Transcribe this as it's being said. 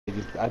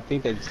I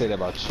think they say that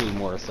about you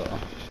more so.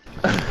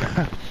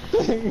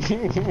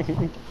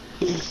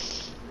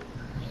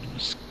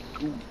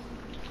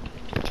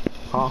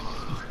 Huh?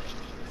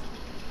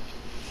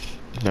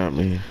 Not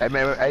me. Hey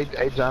man,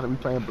 hey Johnny, we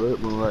playing Blood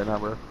Moon right now,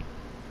 bro.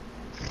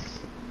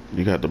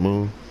 You got the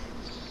move.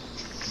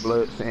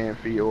 Blood, Sand,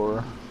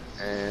 Fiora,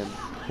 and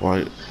Why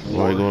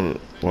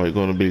you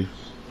gonna be?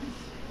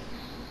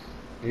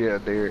 Yeah,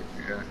 Derek.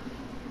 Yeah.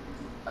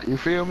 You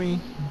feel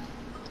me?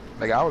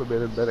 Like I would have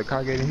been a better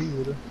Kage than he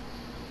would have.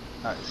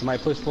 Alright,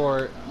 somebody push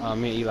forward. Me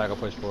and Eli go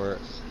push forward.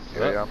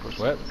 Yeah, y'all push.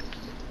 What?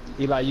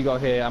 Eli, you go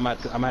ahead. I'm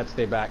gonna have to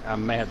stay back. I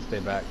may have to stay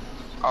back.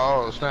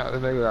 Oh snap!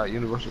 That nigga got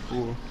Universal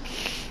Pool.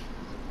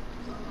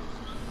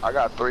 I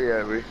got 3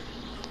 at me.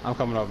 I'm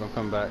coming over. I'm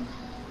coming back.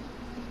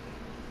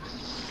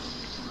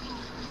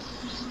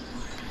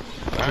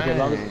 Okay,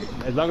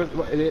 as long as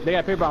they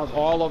got paper bombs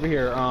all over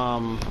here.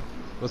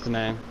 What's the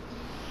name?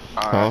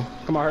 Alright.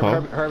 Come on,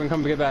 Herb,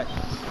 come get back.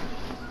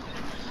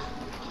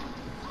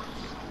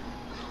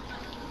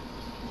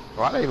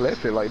 Why they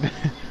left it like that?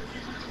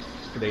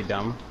 They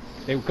dumb.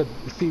 They could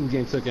see the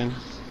game took in.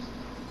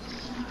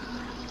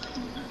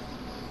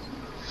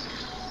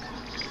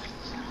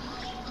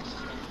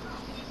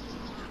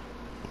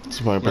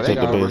 Somebody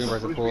protect the base.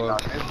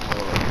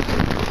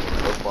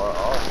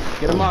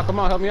 Get him off, come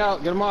on, help me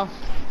out, get him off.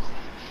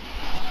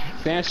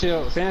 Sand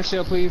shield,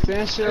 please,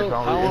 sand shield.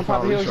 I don't want to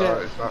pop the heals yet.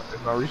 It's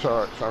not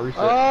recharge, it's not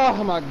reset.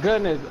 Oh my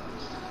goodness.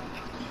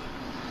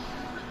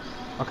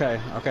 Okay,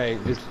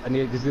 I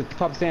need just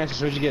pop the sand shield,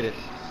 so you get it.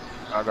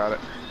 I got it.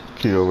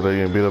 Key over there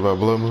getting beat up by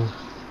Blood Moon.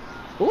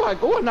 Ooh, I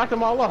knocked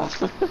them all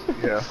off.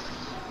 Yeah.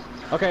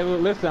 Okay,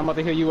 listen, I'm about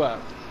to heal you up.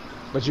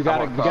 But you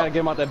gotta get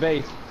him out that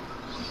base.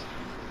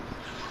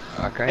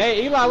 Okay.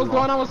 Hey Eli, what's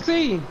going on with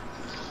C?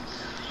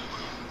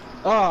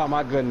 Oh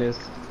my goodness.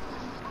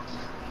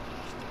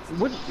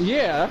 What?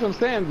 Yeah, that's what I'm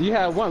saying. You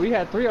had 1, we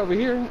had 3 over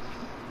here.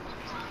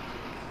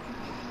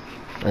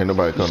 Ain't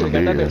nobody coming to be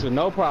here. Got that here. bitch with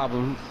no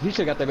problem. He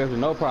should got that bitch with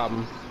no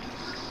problem.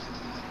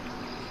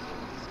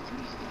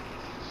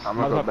 I'm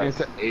gonna go back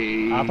to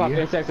A. I'll pop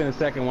insects in a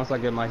second once I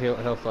get my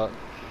health up.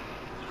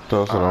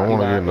 So I don't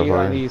want to get in the Eli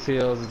fight. needs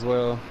heals as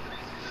well.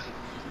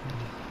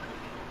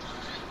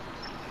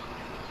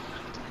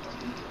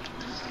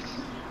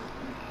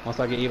 Once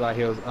I get Eli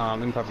heals, let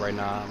me pop right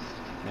now.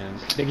 And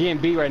they're getting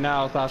beat right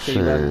now, so I'll say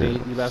you left me.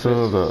 You left me.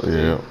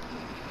 Yeah.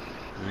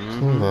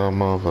 That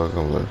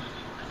motherfucker left.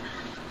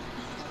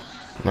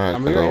 I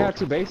mean, we already have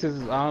 2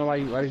 bases. I don't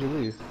know why did you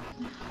leave?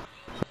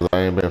 Cause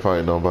I ain't been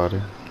fighting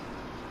nobody.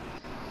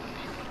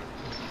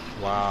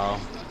 Wow.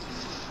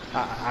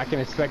 I can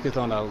expect this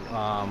on a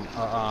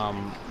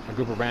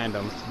group of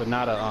randoms, but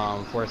not a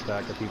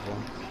 4-stack of people.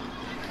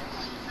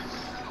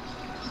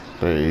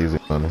 Very easy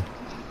money.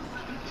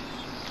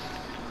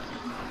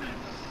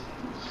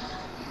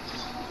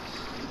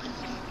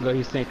 Look,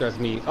 he snake thrust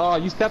me. Oh,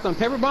 you stepped on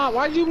paper bomb?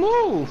 Why'd you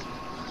move?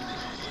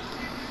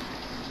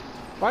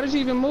 Why did you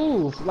even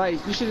move?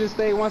 Like, you should just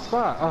stay in one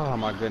spot. Oh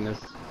my goodness.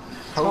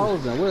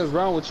 Tozen, what is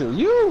wrong with you?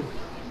 You!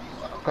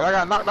 Cause I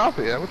got knocked off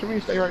it. What you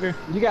mean stay right there?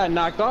 You got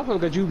knocked off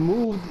because you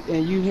moved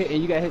and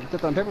you got hit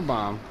stepped on paper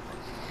bomb.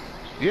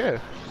 Yeah.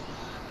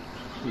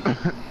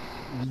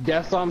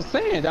 That's what I'm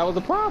saying. That was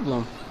the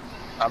problem.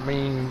 I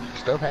mean,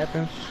 stuff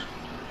happens.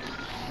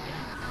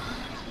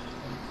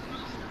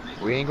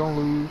 We ain't gonna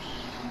lose.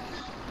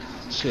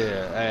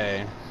 Shit,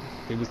 hey.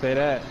 People say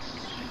that.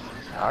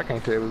 I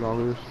can't tell we're gonna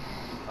lose.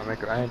 I mean,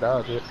 I ain't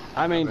died yet.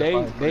 I mean,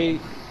 they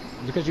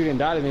because you didn't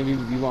die, then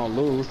you won't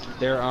lose.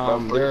 They're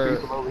they're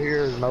people over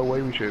here. There's no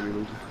way we should be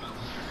losing.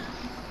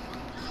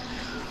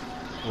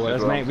 Well,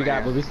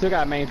 but we still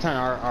got to maintain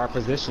our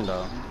position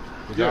though.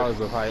 Regardless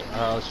of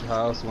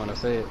how else you want to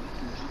say it.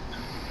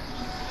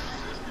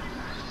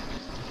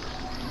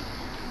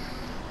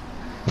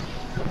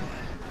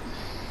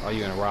 Oh,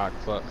 you in a rock?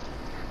 Fuck.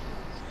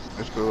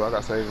 It's cool. I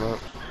got saved up.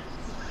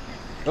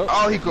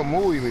 Oh, he could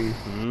move me.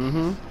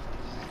 Mm-hmm.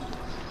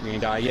 You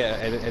ain't died yet.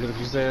 Edit what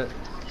you said.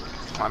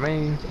 I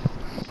mean,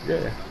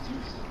 yeah.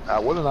 I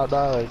would have not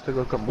died. It took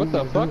a couple. What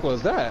the fuck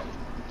was that?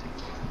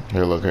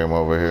 Here, look him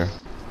over here.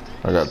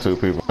 I got 2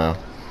 people now.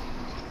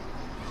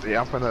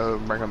 Yeah, I'm finna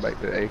bring him back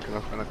to A because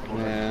I'm finna come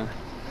over. Yeah.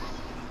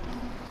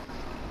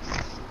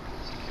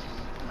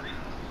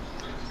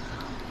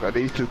 But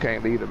these 2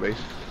 can't leave the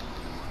base.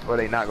 Well,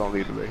 they not gonna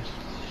leave the base.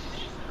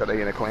 Cause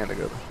they in a clan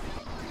together.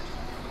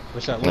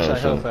 What's your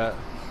health at?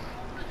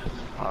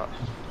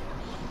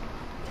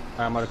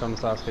 I'm about to come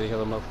to Sasuke,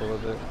 heal him up for a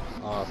little bit.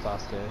 Oh,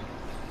 Sasuke.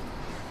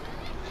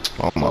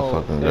 Oh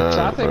my fucking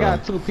god, Chate bro.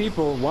 got 2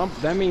 people.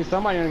 That means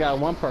somebody only got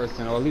 1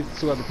 person, or at least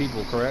 2 other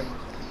people, correct?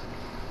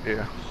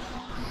 Yeah.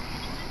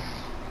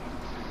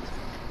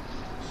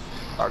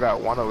 I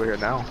got 1 over here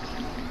now.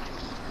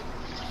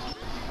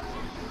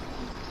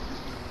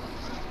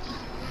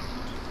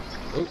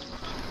 Oops.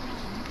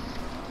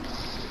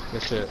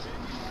 Good shit.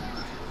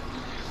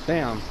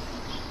 Damn.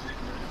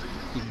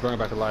 He's bringing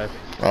back to life.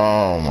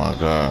 Oh my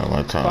god,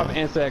 my time. Pop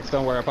insects,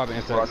 don't worry, pop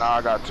insects. Well, now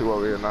I got 2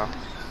 over here now.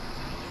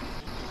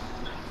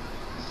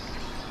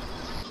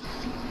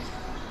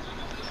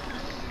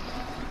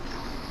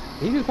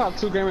 He just popped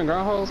 2 Graham and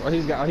groundholes, or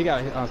he got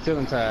a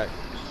ceiling tag.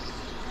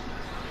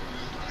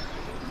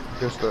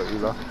 Just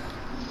Elo.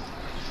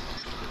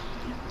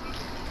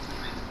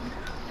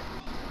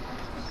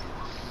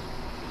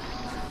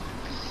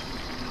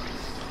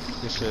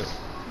 Good shit.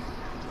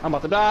 I'm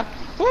about to die.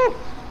 Woo!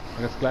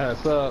 I guess glad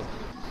I sub.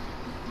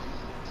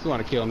 He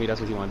want to kill me. That's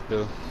what he wanted to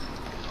do.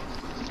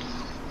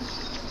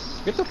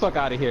 Get the fuck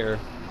out of here.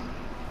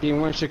 Even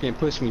one shit can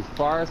push me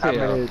far as hell.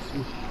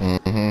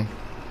 Mm-hmm.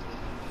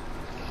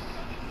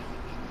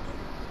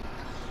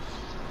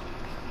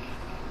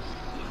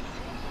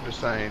 Just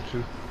saying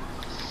too.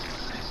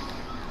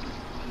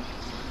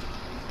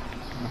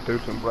 I threw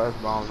some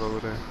blast bombs over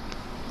there.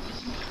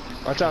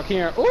 Watch out,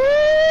 Kieran. Ooh!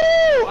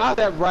 I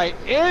was right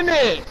in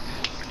it!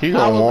 He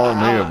gonna warn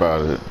me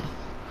about it.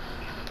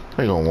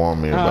 He gonna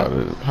warn me about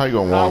it. How you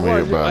gonna warn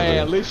me about it?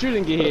 At least you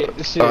didn't get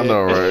hit. Shit. I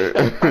know,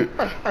 right?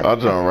 I'll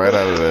jump right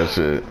out of that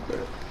shit.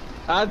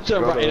 I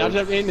jump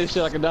in this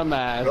shit like a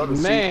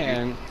dumbass.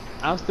 Man,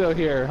 I'm still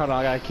here. Hold on,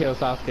 I gotta kill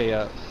Sasuke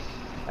up.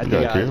 You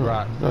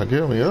gotta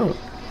kill me up.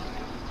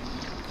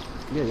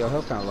 Yeah, your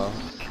health kinda low.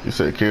 You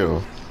said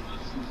kill.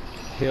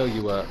 Heal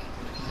you up.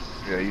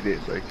 Yeah, you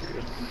did say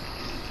kill.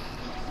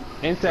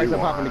 Insects are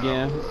popping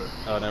again.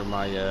 Oh, never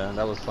mind. Yeah,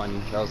 that was funny.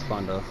 That was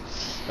fun though.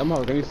 Them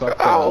hoes gonna be fucked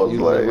up. I was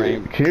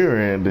like,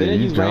 Kieran, then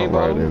you jump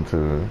right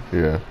into it.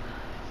 Yeah.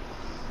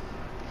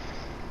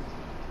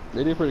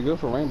 They did pretty good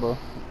for Rainbow.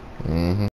 Mm-hmm.